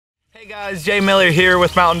Hey guys, Jay Miller here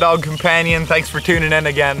with Mountain Dog Companion. Thanks for tuning in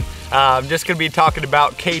again. I'm just going to be talking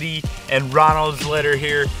about Katie and Ronald's litter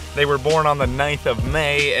here. They were born on the 9th of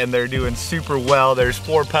May and they're doing super well. There's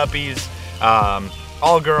 4 puppies,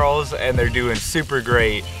 all girls, and they're doing super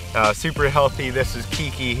great, super healthy. This is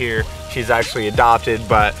Kiki here. She's actually adopted,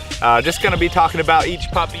 but just going to be talking about each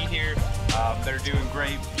puppy here. They're doing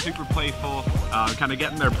great, super playful, kind of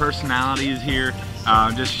getting their personalities here,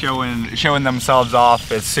 just showing themselves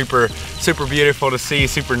off. It's super beautiful to see,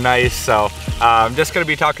 super nice. So I'm just going to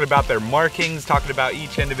be talking about their markings, talking about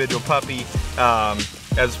each individual puppy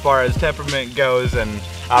as far as temperament goes, and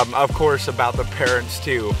of course about the parents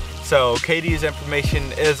too. So Katie's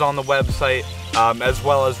information is on the website, as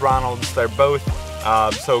well as Ronald's. They're both,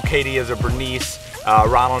 so Katie is a Bernese,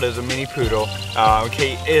 Ronald is a mini poodle.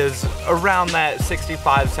 Kate is around that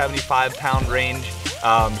 65-75 pound range.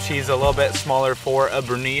 She's a little bit smaller for a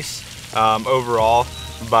Bernese overall,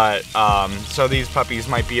 but so these puppies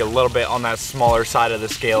might be a little bit on that smaller side of the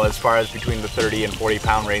scale. As far as between the 30 and 40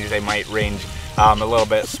 pound range, they might range a little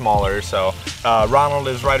bit smaller. So Ronald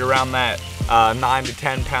is right around that 9 to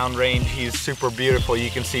 10 pound range. He's super beautiful.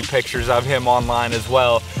 You can see pictures of him online as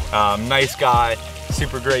well. Nice guy,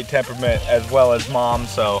 super great temperament, as well as mom.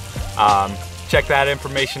 So check that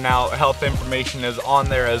information out. Health information is on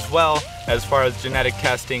there as well, as far as genetic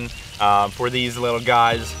testing for these little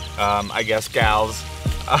guys, I guess gals.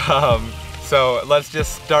 So let's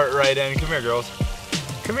just start right in. Come here, girls.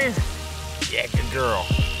 Come here. Yeah, good girl.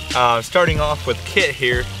 Starting off with Kit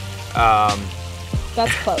here.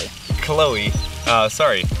 That's Chloe. Chloe.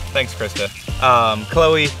 Sorry. Thanks, Krista.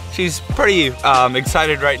 Chloe, she's pretty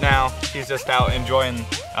excited right now. She's just out enjoying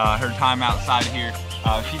her time outside here.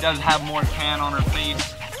 She does have more tan on her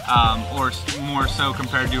face, or more so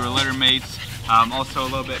compared to her litter mates. Also a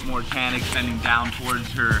little bit more tan extending down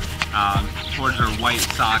towards her white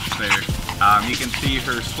socks there. You can see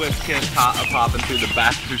her swift kiss popping through the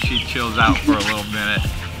back as she chills out for a little minute.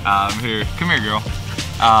 Here, come here, girl.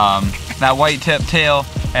 That white tip tail,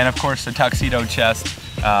 and of course the tuxedo chest.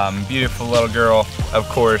 Beautiful little girl, of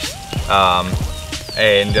course,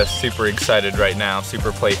 and just super excited right now,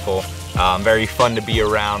 super playful, very fun to be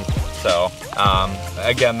around. So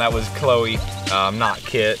again, that was Chloe, not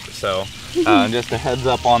Kit. So just a heads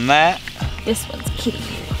up on that. This one's Kitty.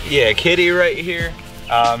 Yeah, Kitty right here.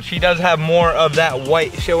 She does have more of that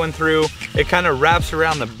white showing through. It kind of wraps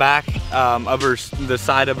around the back of the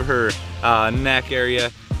side of her neck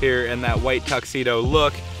area here in that white tuxedo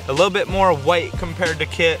look. A little bit more white compared to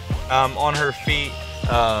Kit on her feet,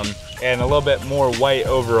 and a little bit more white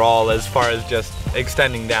overall as far as just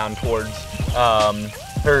extending down towards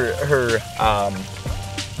her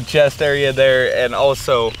chest area there, and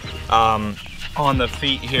also on the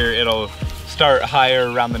feet here it'll start higher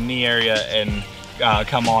around the knee area and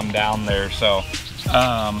come on down there. So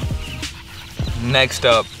next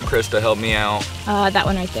up, Krista, help me out. That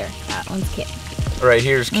one right there. That one's Kit. Right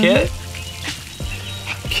here's Kit.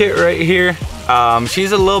 Kit right here.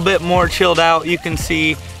 She's a little bit more chilled out. You can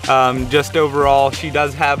see just overall she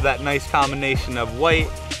does have that nice combination of white.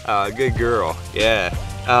 Good girl. Yeah.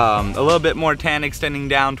 A little bit more tan extending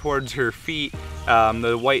down towards her feet.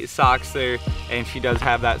 The white socks there, and she does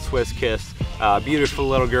have that Swiss kiss. Beautiful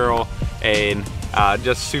little girl, and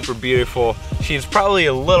just super beautiful. She's probably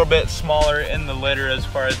a little bit smaller in the litter as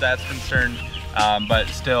far as that's concerned, but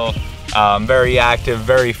still very active,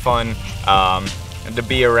 very fun to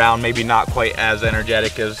be around. Maybe not quite as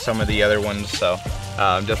energetic as some of the other ones. So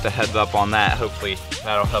just a heads up on that. Hopefully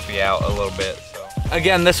that'll help you out a little bit. So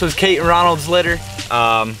again, this was Kate and Ronald's litter.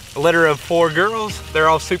 A litter of 4 girls. They're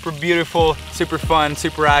all super beautiful, super fun,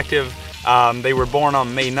 super active. They were born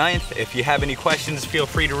on May 9th. If you have any questions, feel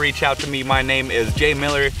free to reach out to me. My name is Jay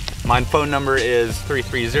Miller. My phone number is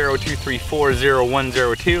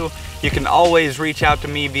 330-234-0102. You can always reach out to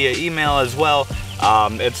me via email as well.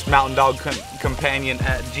 It's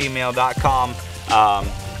mountaindogcompanion@gmail.com.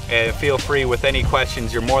 And feel free with any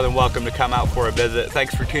questions. You're more than welcome to come out for a visit.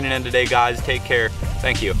 Thanks for tuning in today, guys. Take care.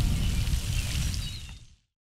 Thank you.